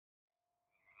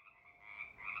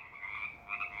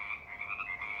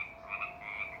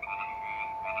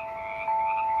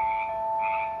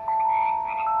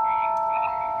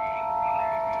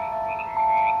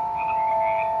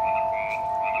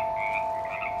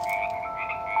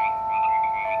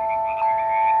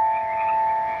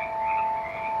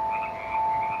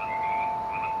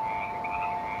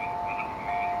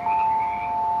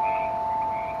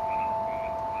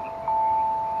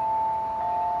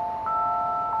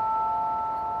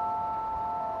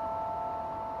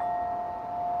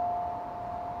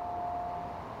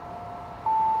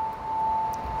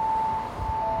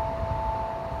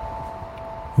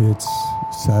It's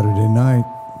Saturday night,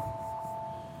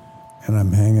 and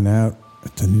I'm hanging out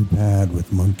at the new pad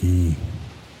with Monkey.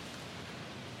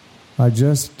 I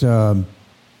just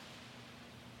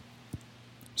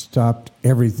stopped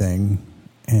everything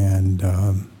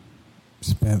and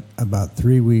spent about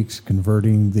 3 weeks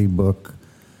converting the book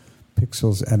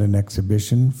Pixels at an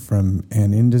Exhibition from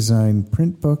an InDesign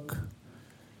print book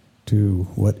to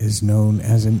what is known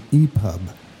as an EPUB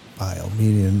file,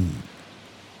 meaning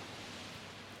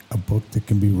a book that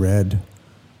can be read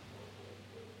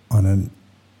on an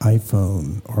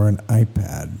iPhone or an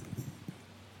iPad.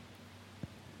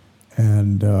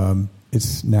 And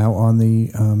it's now on the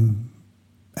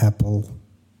Apple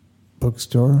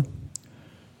bookstore.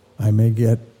 I may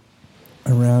get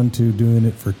around to doing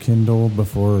it for Kindle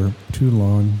before too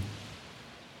long,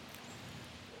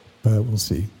 but we'll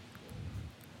see.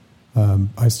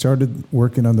 I started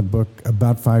working on the book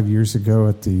about 5 years ago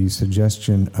at the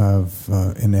suggestion of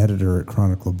an editor at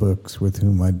Chronicle Books with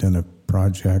whom I'd done a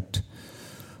project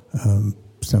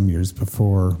some years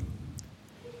before.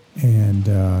 And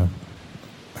I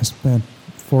spent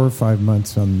 4 or 5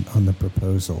 months on the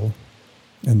proposal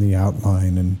and the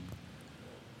outline, and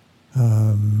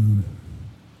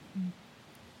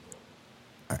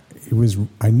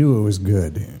I knew it was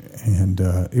good, and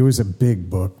it was a big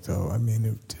book, though. I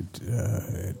mean,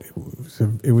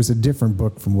 it was a different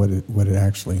book from what it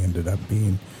actually ended up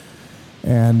being,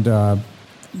 and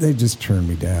they just turned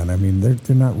me down. I mean,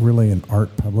 they're not really an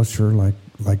art publisher like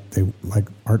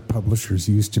art publishers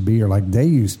used to be, or like they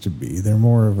used to be. They're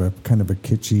more of a kind of a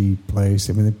kitschy place.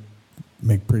 I mean, they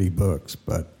make pretty books,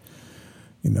 but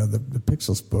the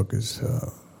Pixels book is.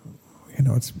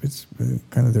 It's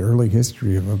kind of the early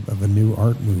history of a new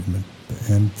art movement,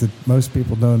 and that most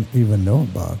people don't even know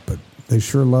about, but they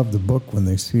sure love the book when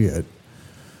they see it.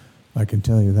 I can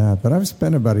tell you that. But I've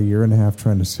spent about 1.5 years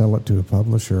trying to sell it to a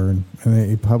publisher, and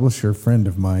a publisher friend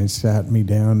of mine sat me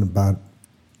down about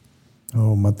a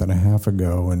month and a half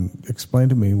ago and explained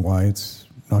to me why it's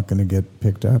not going to get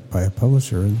picked up by a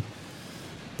publisher. And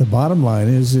the bottom line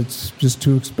is it's just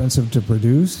too expensive to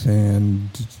produce,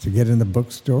 and to get in the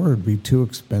bookstore it'd be too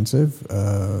expensive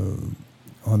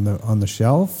on the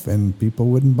shelf, and people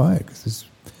wouldn't buy it because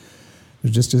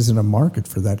there just isn't a market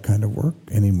for that kind of work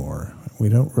anymore. We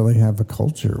don't really have a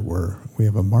culture where we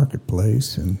have a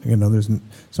marketplace, and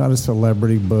it's not a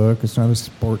celebrity book, it's not a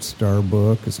sports star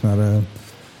book, it's not a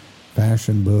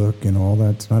fashion book, all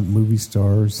that. It's not movie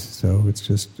stars, so it's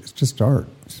just art.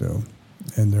 So,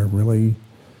 and they're really.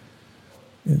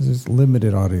 There's a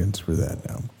limited audience for that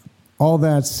now. All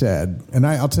that said, and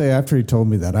I'll tell you, after he told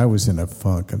me that, I was in a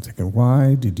funk. I'm thinking,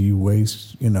 why did you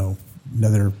waste,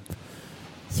 another...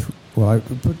 it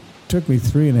took me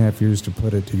 3.5 years to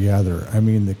put it together. I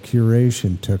mean, the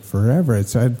curation took forever. I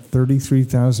had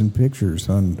 33,000 pictures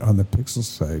on the Pixel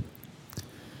site.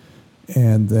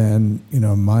 And then,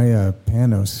 Maya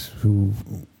Panos, who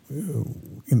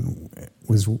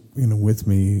was, with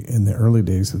me in the early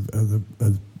days of the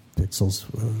Pixels,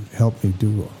 helped me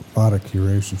do a lot of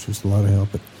curation, just a lot of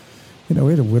help. But, we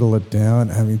had to whittle it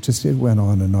down. I mean, it went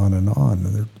on and on and on.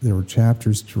 And there were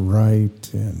chapters to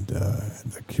write, and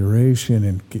the curation,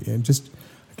 and just,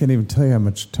 I can't even tell you how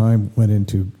much time went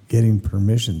into getting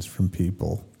permissions from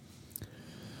people.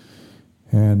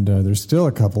 And there's still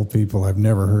a couple people I've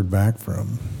never heard back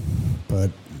from. But,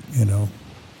 it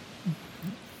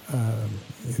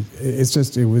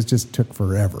took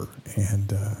forever.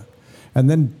 And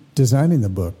then designing the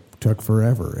book took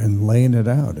forever, and laying it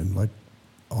out, and like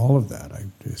all of that.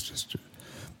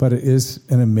 But it is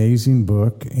an amazing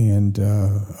book, and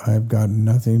I've got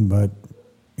nothing but,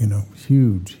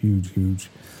 huge, huge, huge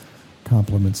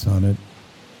compliments on it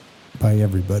by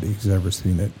everybody who's ever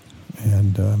seen it.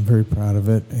 And I'm very proud of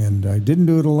it. And I didn't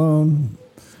do it alone.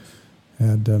 I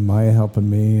had Maya helping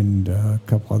me, and a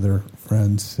couple other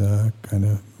friends kind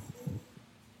of,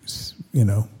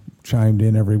 chimed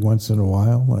in every once in a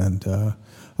while, and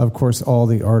of course all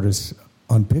the artists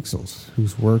on Pixels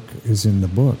whose work is in the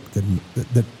book,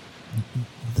 that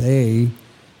they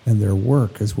and their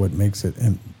work is what makes it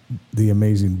and the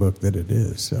amazing book that it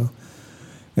is. So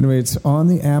anyway, it's on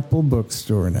the Apple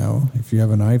bookstore now. If you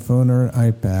have an iPhone or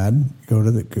an iPad,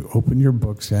 open your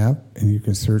Books app, and you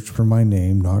can search for my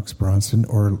name, Knox Bronson,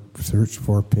 or search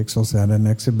for Pixels at an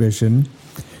Exhibition.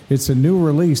 It's a new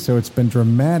release, so it's been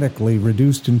dramatically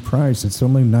reduced in price. It's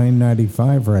only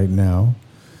 $9.95 right now.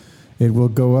 It will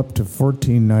go up to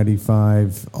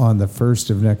 $14.95 on the 1st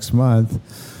of next month.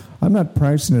 I'm not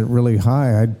pricing it really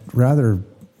high. I'd rather,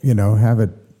 have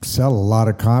it sell a lot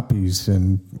of copies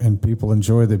and people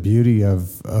enjoy the beauty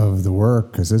of the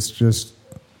work, because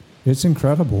it's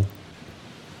incredible.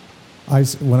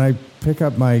 when I pick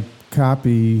up my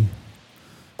copy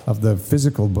of the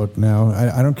physical book now,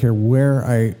 I don't care where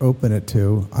I open it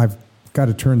to, I've got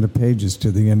to turn the pages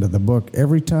to the end of the book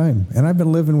every time. And I've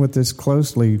been living with this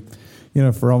closely,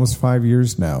 for almost 5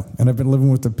 years now. And I've been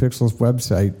living with the Pixels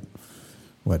website,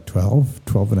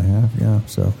 12 and a half? Yeah.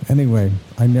 So anyway,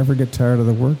 I never get tired of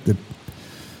the work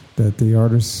that the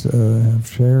artists have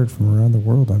shared from around the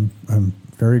world. I'm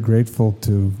very grateful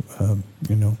to,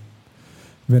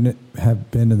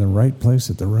 have been in the right place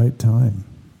at the right time.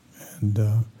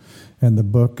 And the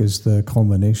book is the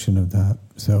culmination of that.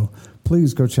 So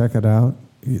please go check it out.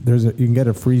 You can get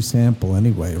a free sample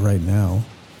anyway right now.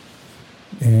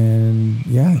 And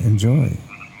yeah, enjoy.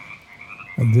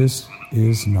 This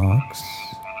is Knox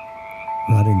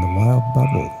riding the wild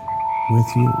bubble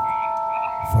with you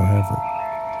forever.